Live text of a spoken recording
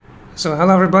So,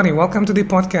 hello everybody, welcome to the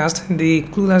podcast, The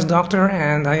Clueless Doctor,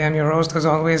 and I am your host as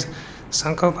always,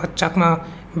 Sankalpa Chakma,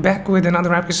 back with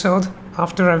another episode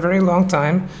after a very long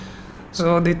time.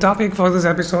 So, the topic for this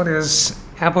episode is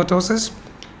apoptosis.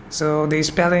 So, the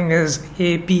spelling is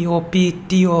Apoptosis,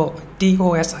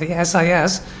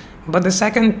 but the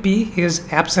second P is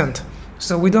absent.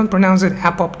 So, we don't pronounce it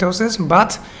apoptosis,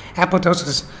 but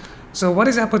apoptosis. So, what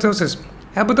is apoptosis?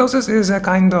 Apoptosis is a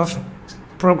kind of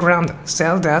programmed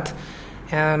cell death,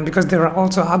 and because there are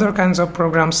also other kinds of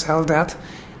programmed cell death.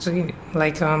 So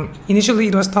initially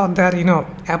it was thought that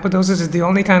apoptosis is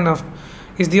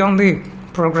the only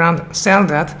programmed cell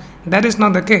death. That is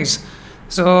not the case.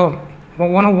 So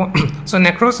so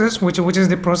necrosis, which is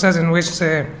the process in which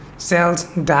cells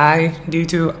die due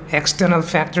to external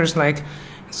factors like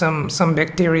some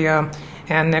bacteria,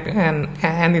 and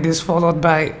it is followed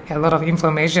by a lot of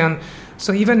inflammation.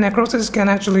 So even necrosis can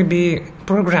actually be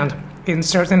programmed in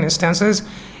certain instances.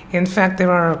 In fact,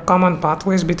 there are common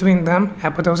pathways between them,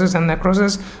 apoptosis and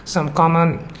necrosis, some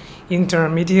common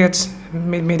intermediates,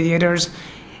 mediators,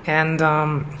 and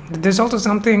there's also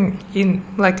something in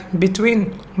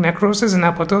between necrosis and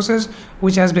apoptosis,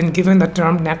 which has been given the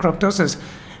term necroptosis.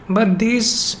 But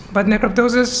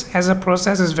necroptosis as a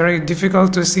process is very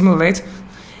difficult to simulate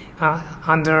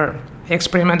under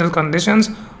experimental conditions.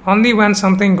 Only when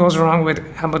something goes wrong with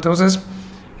apoptosis,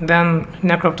 then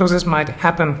necroptosis might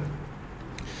happen.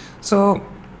 So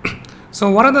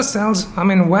what are the cells?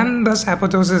 When does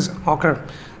apoptosis occur?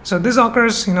 So this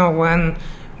occurs,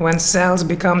 when cells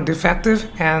become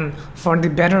defective, and for the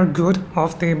better good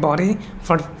of the body,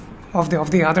 of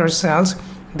the other cells,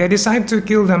 they decide to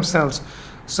kill themselves.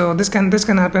 So this can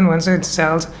happen when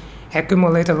cells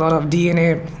accumulate a lot of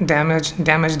DNA damaged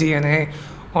DNA,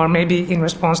 or maybe in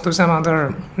response to some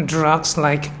other drugs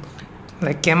like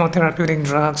chemotherapeutic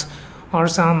drugs, or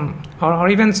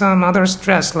even some other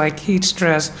stress like heat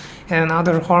stress and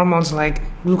other hormones like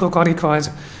glucocorticoids.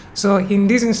 So in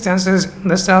these instances,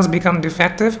 the cells become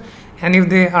defective, and if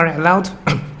they're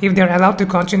allowed to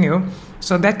continue,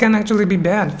 so that can actually be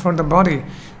bad for the body.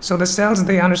 So the cells,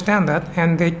 they understand that,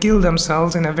 and they kill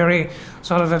themselves in a very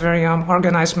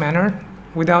organized manner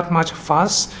without much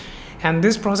fuss. And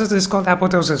this process is called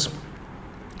apoptosis.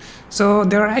 So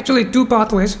there are actually two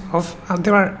pathways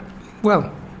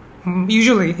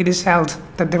usually it is held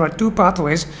that there are two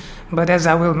pathways, but as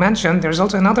I will mention, there's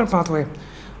also another pathway,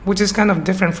 which is kind of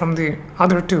different from the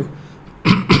other two.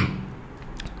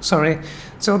 Sorry.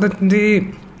 So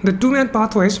the two main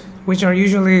pathways which are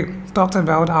usually talked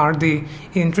about are the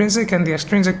intrinsic and the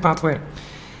extrinsic pathway.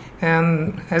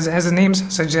 And as the names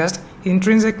suggest,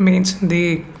 intrinsic means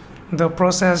the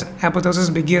process apoptosis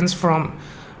begins from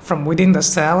within the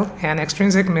cell, and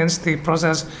extrinsic means the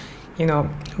process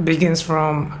begins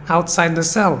from outside the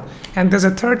cell. And there's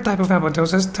a third type of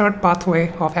apoptosis, third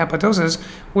pathway of apoptosis,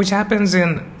 which happens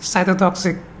in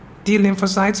cytotoxic T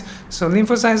lymphocytes. So T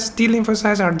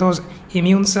lymphocytes are those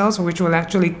immune cells which will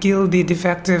actually kill the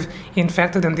defective,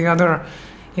 infected, and the other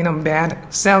bad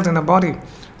cells in the body.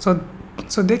 So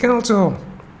they can also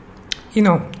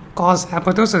cause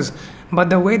apoptosis, but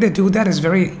the way they do that is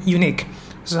very unique.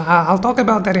 So I'll talk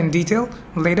about that in detail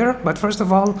later, but first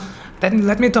of all,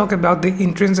 let me talk about the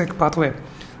intrinsic pathway.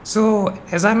 So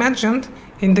as I mentioned,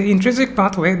 in the intrinsic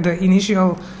pathway, the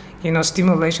initial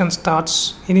initial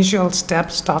step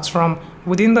starts from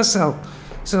within the cell.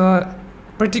 So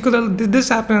this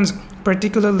happens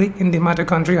particularly in the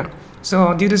mitochondria.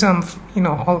 So due to some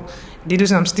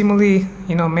stimuli,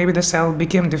 maybe the cell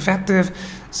became defective.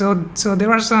 So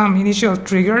there are some initial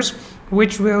triggers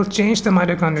which will change the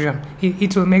mitochondria.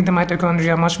 It will make the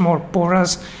mitochondria much more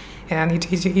porous, and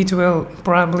it will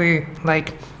probably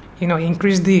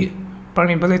increase the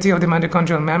permeability of the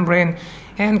mitochondrial membrane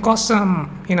and cause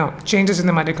some changes in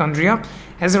the mitochondria,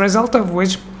 as a result of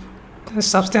which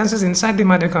substances inside the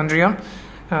mitochondria,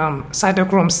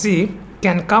 cytochrome C,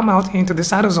 can come out into the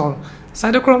cytosol.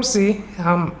 Cytochrome C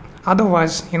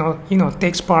otherwise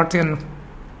takes part in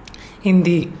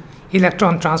the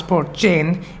electron transport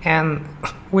chain, and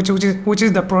which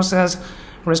is the process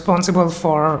responsible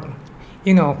for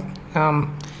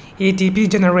ATP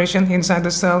generation inside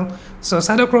the cell. So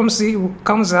cytochrome C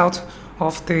comes out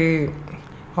from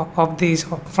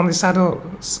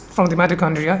the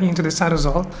mitochondria into the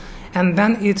cytosol, and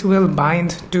then it will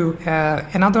bind to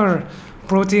another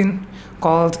protein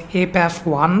called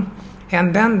APAF1,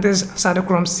 and then this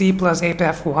cytochrome C plus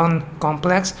APAF1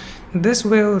 complex, this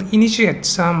will initiate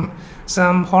some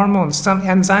hormones, some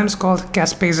enzymes called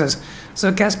caspases.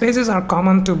 So caspases are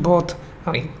common to both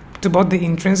to both the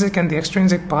intrinsic and the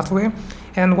extrinsic pathway.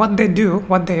 And what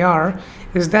they are,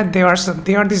 is that they are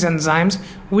these enzymes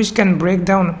which can break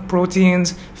down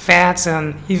proteins, fats,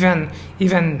 and even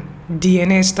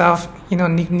DNA stuff,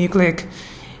 nucleic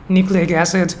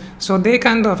acids. So they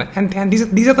kind of, and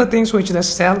these are the things which the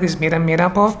cell is made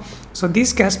up of. So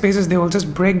these caspases, they will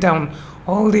just break down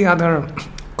all the other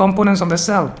components of the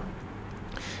cell.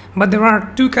 But there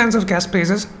are two kinds of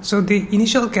caspases. So the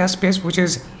initial caspase, which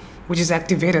is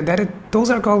activated, those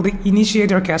are called the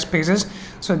initiator caspases.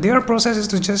 So their process is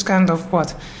to just kind of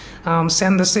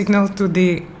send the signal to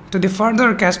the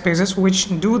further caspases, which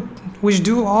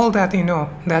do all that,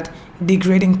 that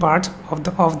degrading part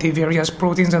of the various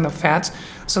proteins and the fats.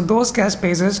 So those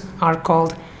caspases are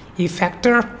called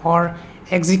effector or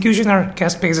executioner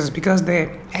caspases, because they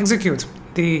execute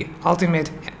the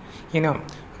ultimate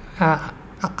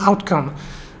outcome.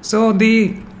 So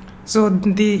the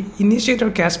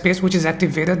initiator caspase, which is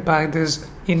activated by this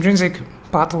intrinsic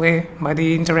pathway by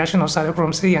the interaction of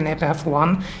cytochrome C and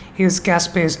APAF1, is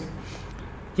caspase,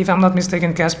 if I'm not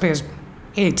mistaken, caspase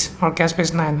 8 or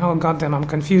caspase 9. Oh goddamn, I'm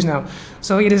confused now.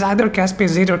 So it is either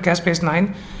caspase 8 or caspase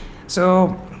 9.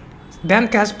 So then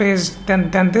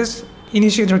this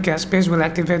initiator caspase will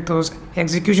activate those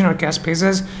executioner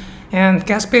caspases, and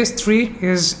caspase 3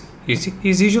 is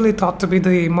usually thought to be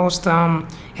the most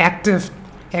active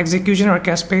executioner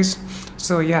caspase.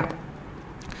 So yeah,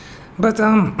 but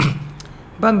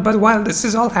while this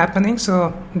is all happening,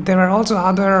 so there are also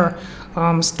other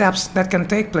steps that can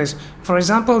take place. For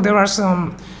example, there are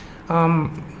some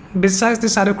besides the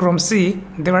cytochrome C,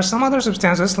 there are some other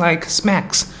substances like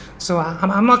SMACs. So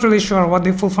I'm not really sure what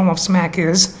the full form of SMAC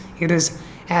is. It is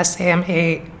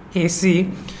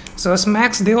SMAAC. So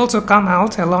SMACs, they also come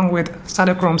out along with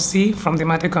cytochrome C from the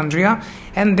mitochondria,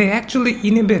 and they actually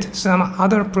inhibit some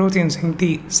other proteins in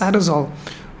the cytosol,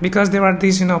 because there are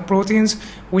these proteins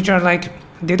which are like,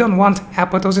 they don't want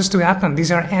apoptosis to happen.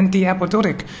 These are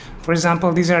anti-apoptotic. For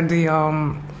example, these are the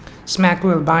SMAC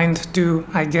will bind to,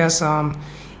 I guess,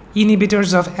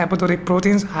 inhibitors of apoptotic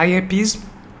proteins, IAPs.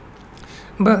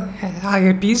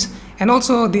 And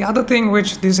also the other thing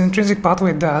which this intrinsic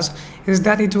pathway does is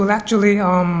that it will actually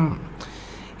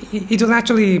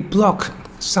block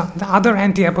the other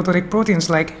anti-apoptotic proteins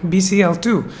like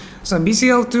BCL2. So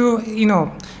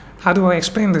BCL2, how do I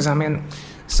explain this?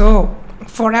 So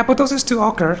for apoptosis to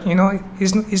occur,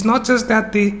 it's not just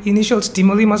that the initial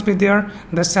stimuli must be there,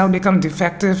 the cell become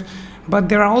defective, but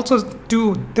there are also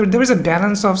there is a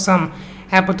balance of some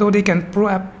apoptotic and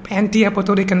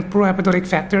anti-apoptotic and pro-apoptotic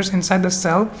factors inside the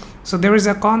cell. So there is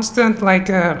a constant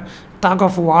tug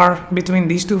of war between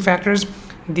these two factors.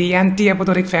 The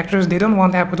anti-apoptotic factors, they don't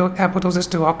want apoptosis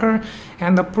to occur,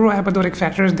 and the pro-apoptotic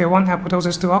factors, they want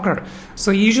apoptosis to occur.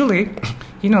 So usually,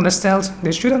 the cells,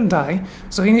 they shouldn't die.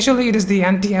 So initially it is the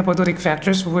anti-apoptotic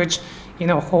factors which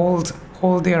hold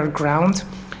their ground,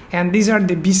 and these are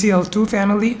the BCL2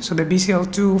 family. So the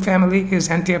BCL2 family is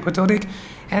anti-apoptotic,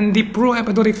 and the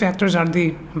pro-apoptotic factors are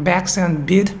the BAX and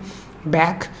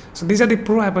BAC. So these are the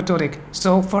pro-apoptotic.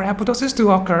 So for apoptosis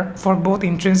to occur for both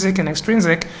intrinsic and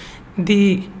extrinsic,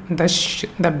 the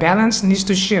balance needs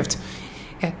to shift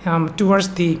towards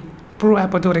the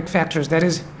pro-apoptotic factors, that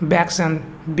is BAX and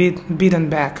BID and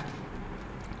BAC.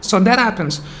 So that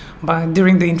happens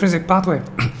during the intrinsic pathway.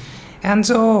 And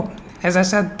so, as I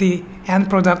said, the end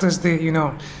product is the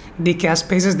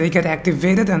caspases, they get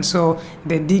activated, and so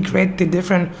they degrade the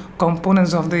different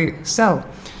components of the cell.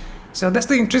 So that's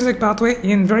the intrinsic pathway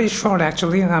in very short,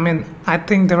 actually. I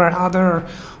think there are other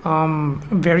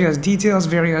various details,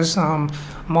 various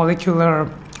molecular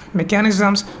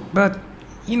mechanisms, but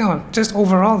just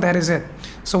overall, that is it.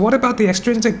 So what about the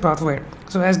extrinsic pathway?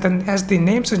 So as the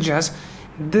name suggests,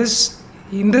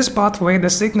 in this pathway, the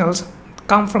signals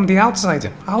come from the outside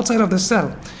of the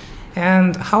cell.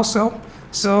 And how so?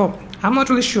 So I'm not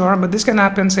really sure, but this can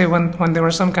happen, say, when there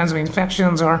are some kinds of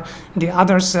infections, or the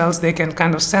other cells, they can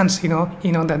kind of sense,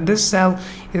 that this cell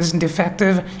is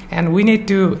defective and we need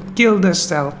to kill this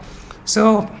cell.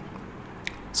 So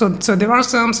there are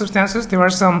some substances, there are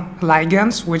some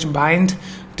ligands which bind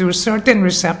to certain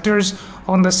receptors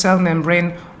on the cell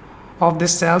membrane of the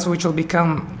cells, which will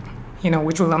become,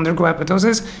 which will undergo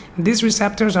apoptosis. These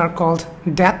receptors are called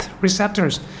death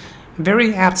receptors.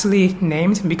 Very aptly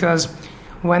named, because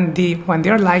when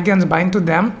their ligands bind to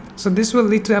them, so this will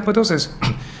lead to apoptosis.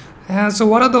 And so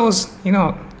what are those,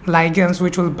 ligands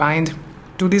which will bind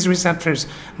to these receptors?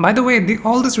 By the way,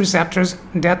 all these receptors,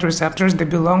 death receptors, they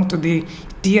belong to the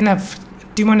TNF,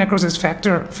 tumor necrosis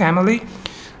factor family.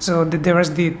 So there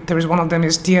is one of them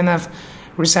is TNF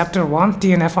receptor 1,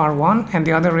 TNFR1, and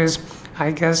the other is,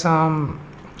 I guess,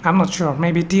 I'm not sure,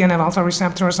 maybe TNF alpha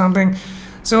receptor or something.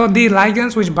 So the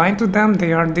ligands which bind to them,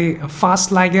 they are the Fas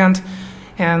ligand,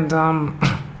 and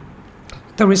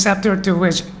the receptor to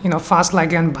which Fas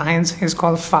ligand binds is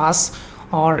called Fas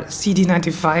or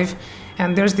CD95,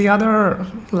 and there's the other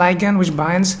ligand which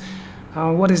binds.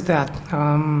 What is that?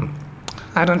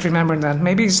 I don't remember that.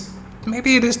 Maybe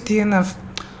it is TNF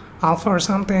alpha or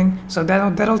something. So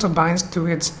that also binds to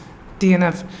its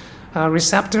TNF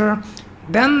receptor.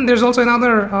 Then there's also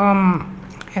another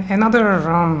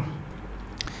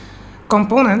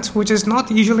component which is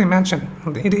not usually mentioned.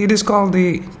 It is called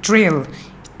the trail.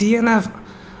 TNF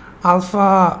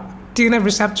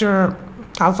receptor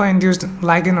alpha induced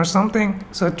ligand or something.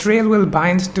 So trail will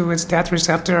bind to its that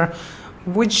receptor,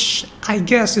 which I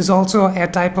guess is also a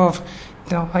type of,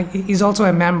 is also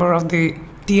a member of the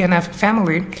TNF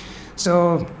family.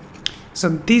 So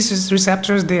these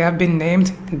receptors, they have been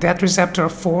named that receptor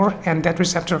 4 and that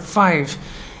receptor 5.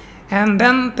 And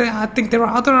then I think there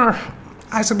are other,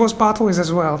 I suppose, pathways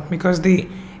as well, because the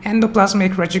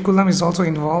endoplasmic reticulum is also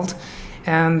involved.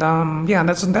 And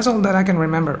that's all that I can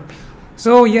remember.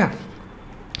 So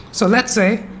so let's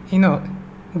say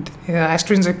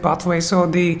extrinsic pathway. So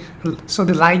the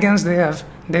ligands,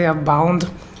 they have bound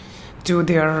to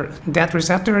their DAT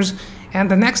receptors, and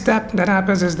the next step that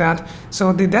happens is that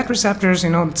the DAT receptors,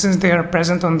 since they are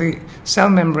present on the cell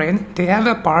membrane, they have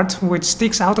a part which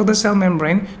sticks out of the cell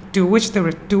membrane to which the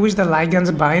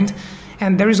ligands bind,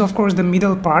 and there is of course the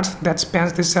middle part that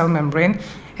spans the cell membrane,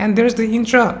 and there's the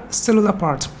intracellular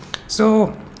part.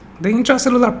 So the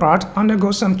intracellular part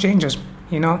undergoes some changes,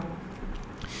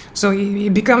 so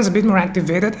it becomes a bit more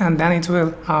activated, and then it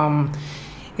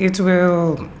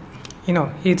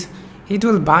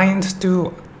will bind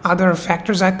to other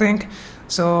factors, I think.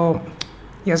 So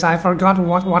yes, I forgot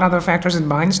what other factors it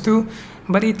binds to,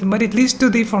 but it leads to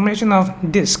the formation of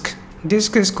disc.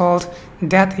 Disc is called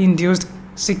that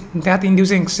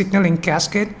inducing signaling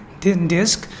cascade,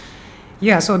 disc.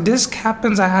 So disc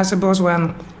happens, I suppose,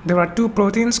 when there are two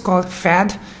proteins called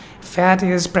FAD. FAD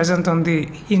is present on the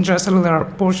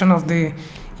intracellular portion of the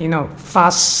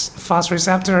Fas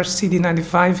receptor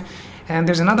CD95, and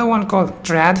there's another one called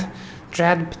TRAD.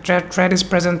 TRAD is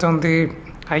present on the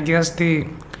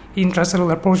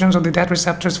intracellular portions of the DAT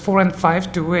receptors 4 and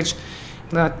 5, to which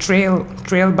the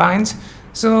trail binds.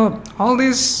 So all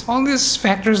these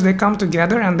factors, they come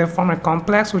together and they form a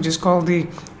complex which is called the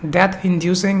DAT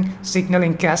inducing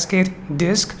signaling cascade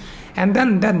disc, and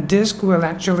then that disc will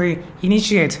actually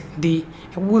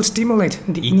stimulate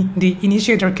the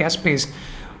initiator caspase.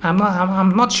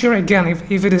 I'm not sure again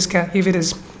if it is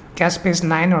caspase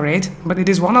 9 or 8, but it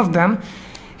is one of them,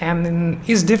 and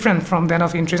is different from that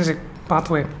of intrinsic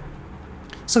pathway.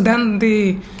 So then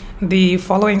the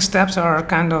following steps are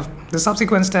the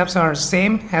subsequent steps are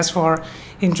same as for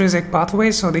intrinsic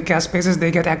pathway. So the caspases,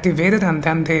 they get activated, and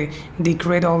then they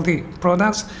degrade all the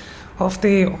products of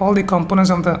all the components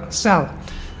of the cell.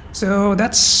 So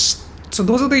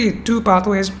those are the two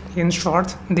pathways in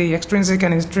short, the extrinsic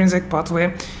and intrinsic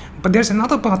pathway. But there's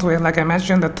another pathway, like I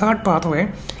mentioned, the third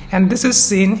pathway, and this is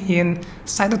seen in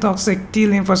cytotoxic T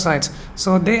lymphocytes.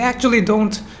 So they actually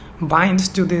don't bind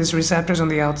to these receptors on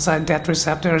the outside, DAT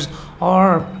receptors,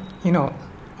 or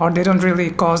they don't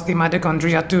really cause the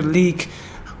mitochondria to leak.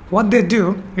 What they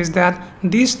do is that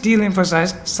these T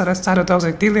lymphocytes,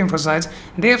 cytotoxic T lymphocytes,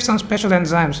 they have some special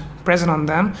enzymes present on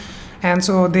them, and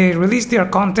so they release their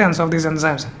contents of these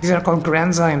enzymes. These are called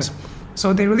granzymes.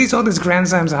 So they release all these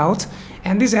granzymes out,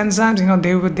 and these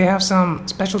enzymes, they have some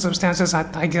special substances,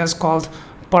 I guess, called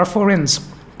perforins,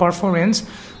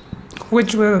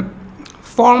 which will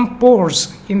form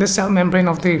pores in the cell membrane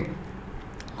of the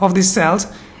cells,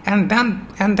 and then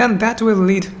that will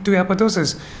lead to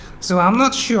apoptosis. So I'm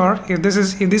not sure if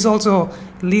this also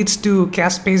leads to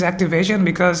caspase activation,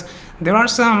 because there are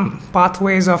some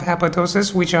pathways of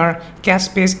apoptosis which are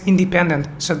caspase independent,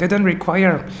 so they don't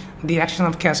require the action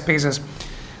of caspases.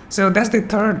 So that's the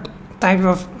third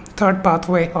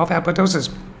pathway of apoptosis.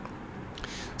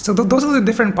 So those are the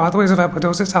different pathways of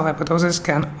apoptosis, how apoptosis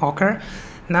can occur.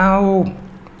 Now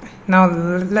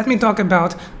let me talk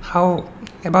about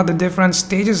the different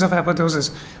stages of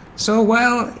apoptosis. So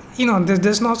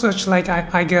there's no such,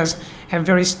 I guess, a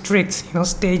very strict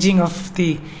staging of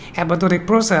the apoptotic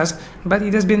process, but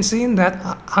it has been seen that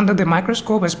under the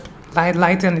microscope, as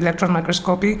light and electron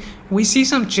microscopy, we see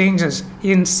some changes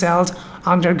in cells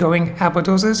undergoing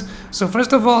apoptosis. So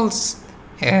first of all,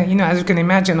 as you can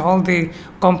imagine, all the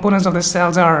components of the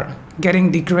cells are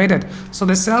getting degraded. So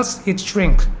the cells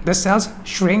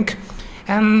shrink,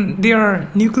 and their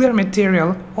nuclear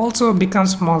material also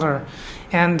becomes smaller.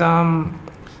 And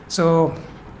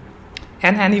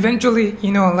and eventually,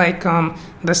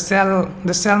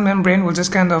 the cell membrane will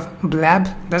just kind of blab.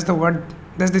 That's the word.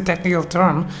 That's the technical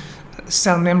term,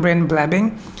 cell membrane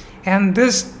blabbing. And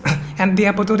this and the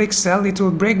apoptotic cell, it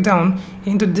will break down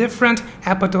into different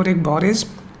apoptotic bodies.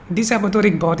 These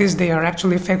apoptotic bodies, they are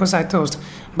actually phagocytosed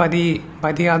by the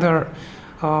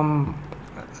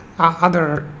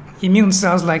other immune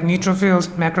cells like neutrophils,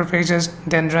 macrophages,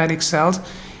 dendritic cells,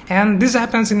 and this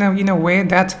happens in a way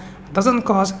that doesn't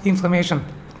cause inflammation.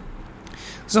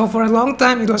 So for a long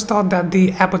time, it was thought that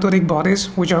the apoptotic bodies,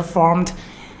 which are formed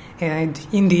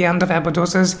in the end of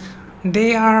apoptosis,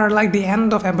 they are like the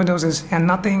end of apoptosis and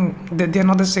they're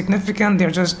not as significant,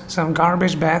 they're just some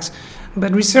garbage bags.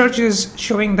 But research is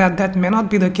showing that may not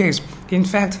be the case. In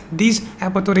fact, these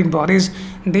apoptotic bodies,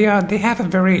 they have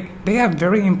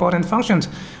very important functions,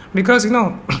 because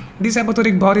these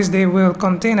apoptotic bodies, they will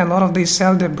contain a lot of the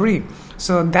cell debris.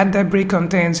 So that debris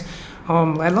contains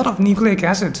a lot of nucleic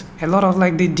acids, a lot of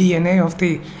like the DNA of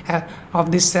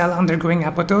the cell undergoing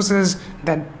apoptosis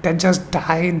that just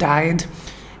died,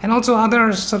 and also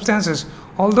other substances.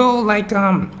 Although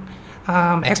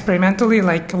experimentally,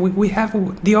 we have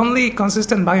the only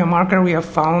consistent biomarker we have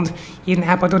found in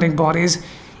apoptotic bodies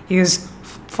is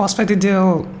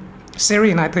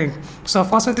phosphatidylserine, I think. So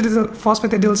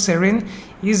phosphatidylserine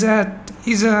is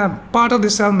a part of the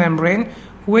cell membrane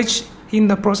which in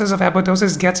the process of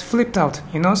apoptosis gets flipped out.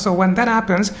 So when that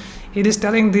happens, it is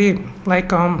telling the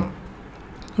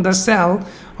cell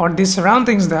or the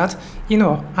surroundings that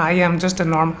I am just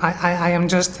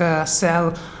a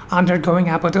cell undergoing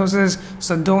apoptosis,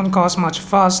 so don't cause much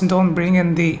fuss, don't bring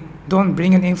in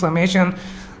inflammation.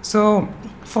 So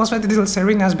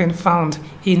phosphatidylserine has been found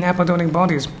in apoptotic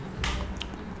bodies.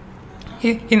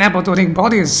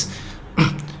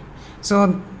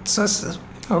 So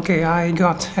okay, I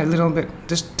got a little bit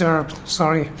disturbed,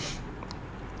 sorry.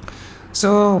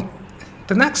 So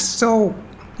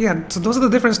those are the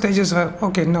different stages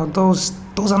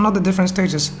those are not the different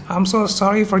stages. I'm so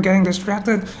sorry for getting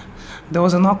distracted. There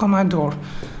was a knock on my door.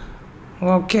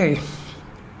 Okay.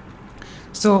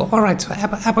 So, all right. So,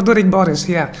 apoptotic bodies.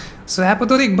 Yeah. So,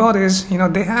 apoptotic bodies,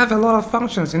 they have a lot of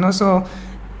functions. So,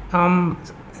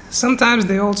 sometimes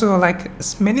they also, like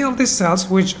many of these cells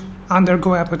which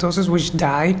undergo apoptosis, which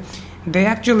die, they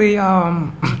actually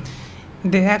have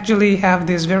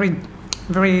this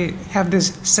have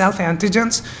this self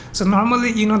antigens. So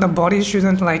normally, the body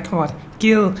shouldn't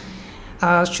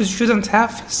shouldn't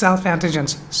have self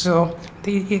antigens. So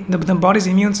the body's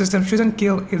immune system shouldn't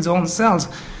kill its own cells.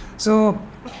 So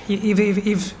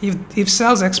if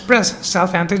cells express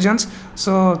self antigens,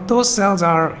 so those cells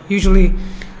usually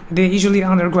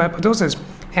undergo apoptosis,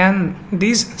 and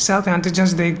these self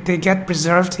antigens they get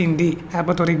preserved in the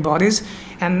apoptotic bodies,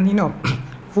 and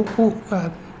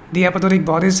the apoptotic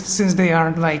bodies, since they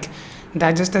are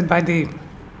digested by the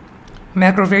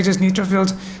macrophages,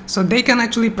 neutrophils, so they can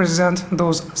actually present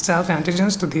those self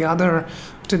antigens to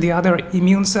the other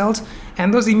immune cells,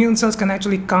 and those immune cells can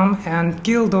actually come and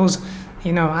kill those,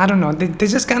 they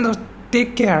just kind of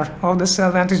take care of the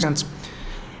self antigens.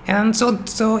 And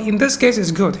so in this case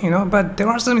it's good, but there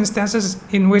are some instances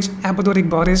in which apoptotic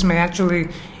bodies may actually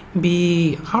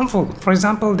be harmful. For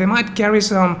example, they might carry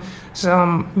some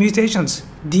mutations,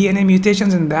 DNA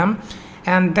mutations in them,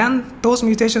 and then those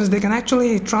mutations, they can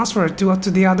actually transfer to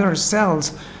the other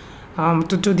cells,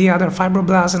 to the other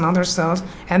fibroblasts and other cells,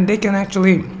 and they can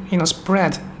actually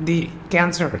spread the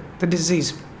cancer, the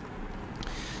disease.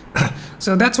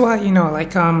 So that's why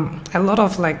a lot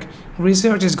of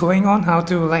research is going on how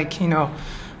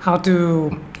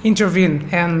to intervene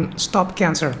and stop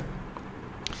cancer.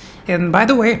 And by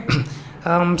the way,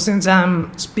 since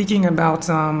I'm speaking about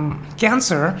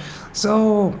cancer,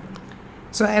 so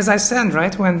as I said,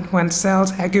 right, when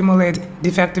cells accumulate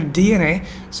defective DNA,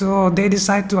 so they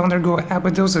decide to undergo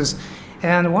apoptosis.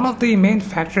 And one of the main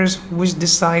factors which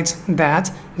decides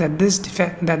that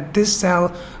this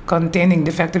cell containing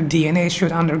defective DNA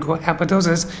should undergo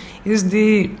apoptosis is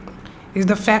the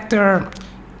factor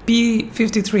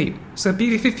P53. So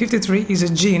P53 is a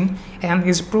gene, and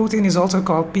its protein is also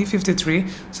called P53.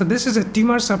 So this is a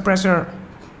tumor suppressor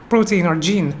protein or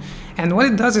gene, and what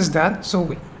it does is that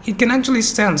it can actually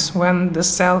sense when the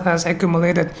cell has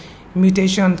accumulated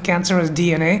mutation cancerous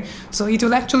DNA. So it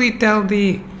will actually tell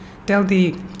the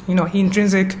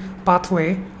intrinsic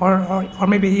pathway or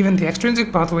maybe even the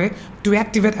extrinsic pathway to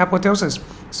activate apoptosis.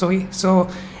 So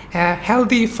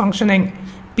healthy functioning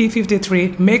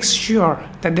P53 makes sure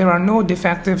that there are no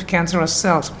defective cancerous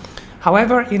cells.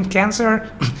 However, in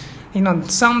cancer,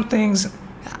 some things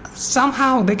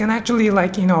somehow they can actually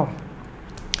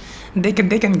they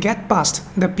can get past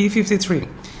the P53,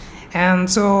 and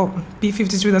so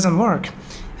p53 doesn't work.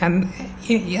 And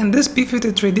this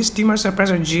p53, this tumor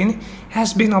suppressor gene,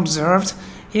 has been observed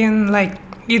in like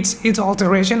its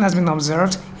alteration has been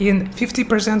observed in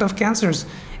 50% of cancers.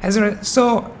 As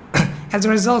a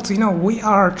result,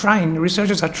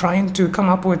 researchers are trying to come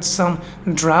up with some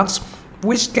drugs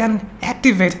which can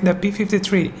activate the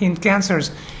p53 in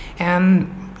cancers. And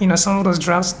some of those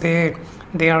drugs, they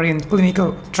are in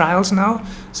clinical trials now.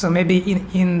 So maybe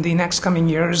in the next coming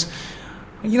years,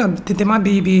 they might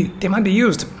be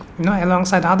used,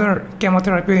 alongside other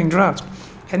chemotherapeutic drugs.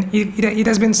 And it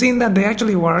has been seen that they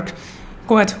actually work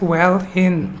quite well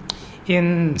in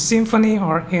symphony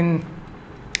or in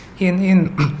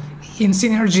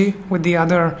synergy with the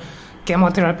other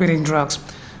chemotherapeutic drugs.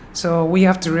 So we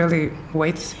have to really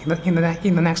wait in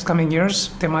the next coming years.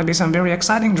 There might be some very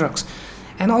exciting drugs.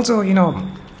 And also,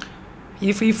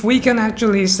 if we can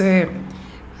actually say,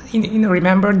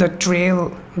 remember the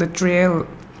trail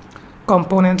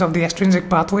component of the extrinsic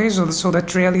pathway. So the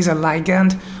trail is a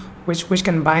ligand which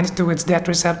can bind to its death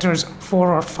receptors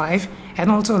 4 or 5 and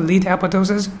also lead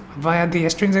apoptosis via the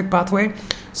extrinsic pathway.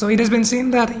 So it has been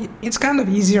seen that it's kind of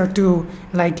easier to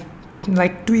like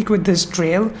tweak with this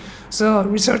trail. So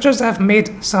researchers have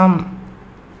made some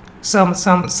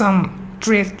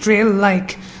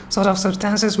trail-like sort of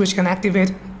substances which can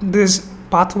activate this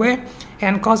pathway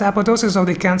and cause apoptosis of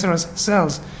the cancerous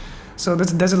cells. So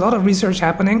there's a lot of research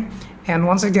happening, and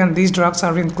once again, these drugs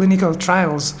are in clinical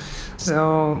trials.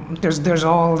 So there's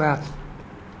all that.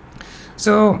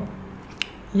 So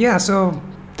yeah, so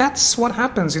that's what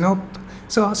happens,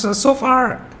 So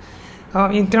far,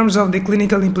 in terms of the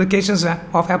clinical implications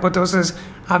of apoptosis,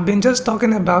 I've been just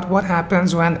talking about what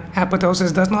happens when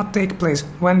apoptosis does not take place,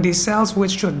 when the cells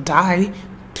which should die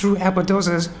through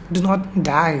apoptosis do not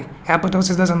die.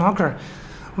 Apoptosis doesn't occur.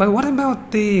 But what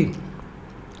about the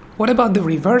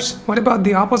reverse? What about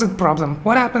the opposite problem?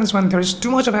 What happens when there's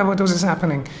too much of apoptosis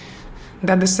happening,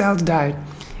 that the cells die?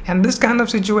 And this kind of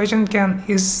situation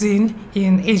is seen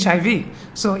in HIV.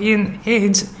 So in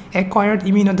AIDS, acquired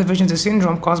immunodeficiency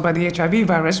syndrome caused by the HIV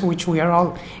virus, which we are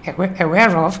all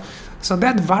aware of, so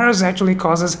that virus actually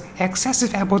causes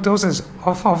excessive apoptosis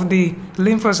of the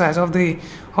lymphocytes, of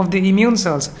the immune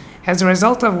cells, as a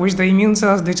result of which the immune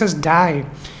cells, they just die.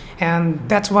 And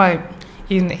that's why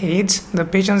in AIDS, the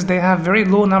patients, they have very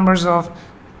low numbers of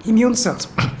immune cells.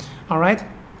 All right?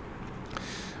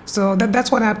 So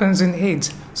that's what happens in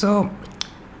AIDS. So,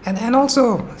 and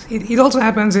also, it also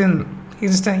happens in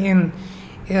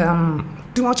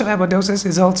too much of apoptosis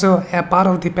is also a part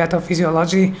of the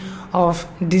pathophysiology of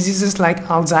diseases like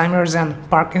Alzheimer's and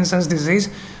Parkinson's disease.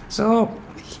 So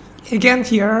again,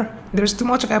 here there's too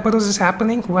much of apoptosis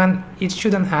happening when it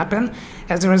shouldn't happen,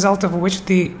 as a result of which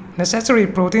the necessary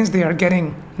proteins, they are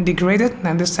getting degraded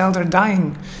and the cells are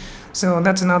dying. So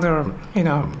that's another,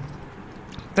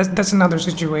 that's another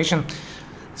situation.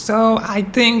 So I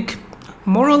think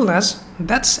more or less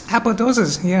that's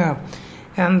apoptosis, yeah.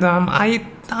 And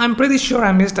I'm pretty sure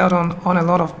I missed out on a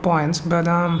lot of points, but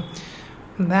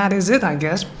that is it, I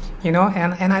guess.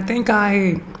 And I think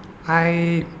I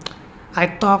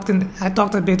talked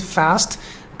a bit fast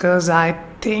because I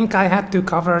think I had to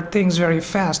cover things very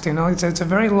fast. It's a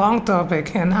very long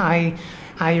topic, and I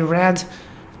read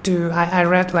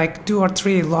like 2 or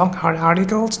 3 long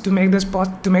articles to make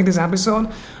this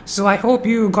episode. So I hope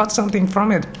you got something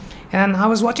from it. And I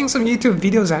was watching some YouTube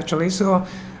videos actually. So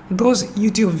those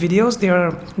YouTube videos,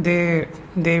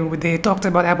 they talked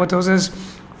about apoptosis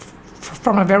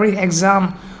from a very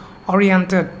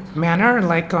exam-oriented manner,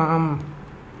 like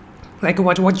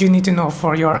what you need to know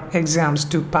for your exams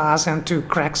to pass and to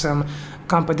crack some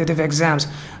competitive exams.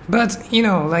 But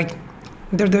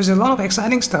there's a lot of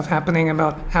exciting stuff happening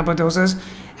about apoptosis,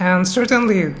 and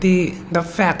certainly the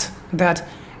fact that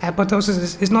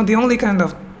apoptosis is not the only kind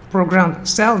of programmed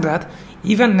cell death.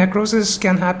 Even necrosis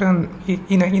can happen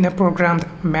in a programmed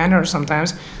manner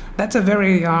sometimes. That's a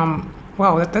very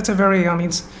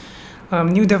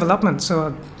new development.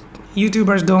 So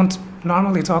YouTubers don't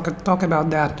normally talk about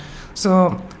that.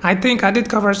 So I think I did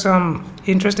cover some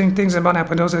interesting things about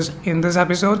apoptosis in this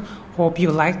episode. Hope you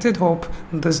liked it. Hope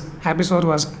this episode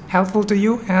was helpful to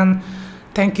you. And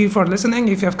thank you for listening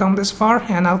if you have come this far.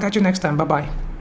 And I'll catch you next time. Bye-bye.